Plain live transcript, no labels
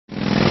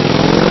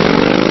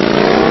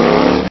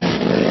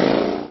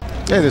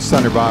Hey, this is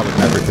Thunder Bob with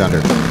Metric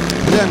Thunder.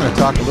 Today I'm going to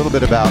talk a little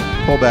bit about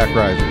pullback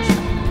risers.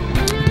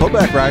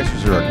 Pullback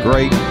risers are a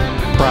great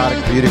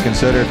product for you to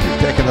consider if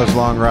you're taking those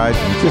long rides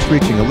and you're just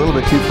reaching a little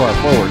bit too far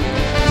forward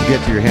to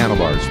get to your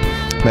handlebars.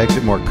 Makes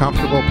it more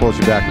comfortable, pulls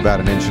you back about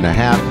 1.5 inches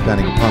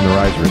depending upon the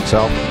riser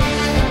itself,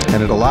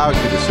 and it allows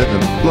you to sit in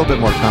a little bit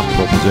more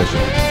comfortable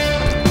position.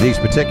 These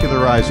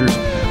particular risers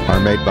are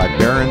made by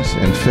Barons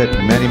and fit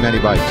many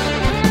bikes.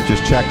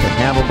 Just check the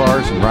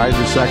handlebars and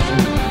riser section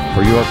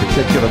for your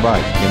particular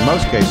bike. In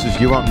most cases,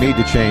 you won't need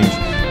to change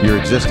your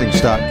existing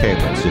stock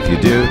cables. If you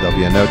do, there'll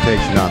be a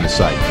notation on the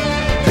site.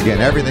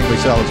 Again, everything we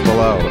sell is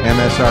below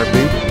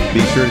MSRP.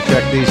 Be sure to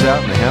check these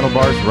out in the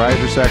handlebars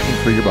riser section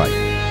for your bike.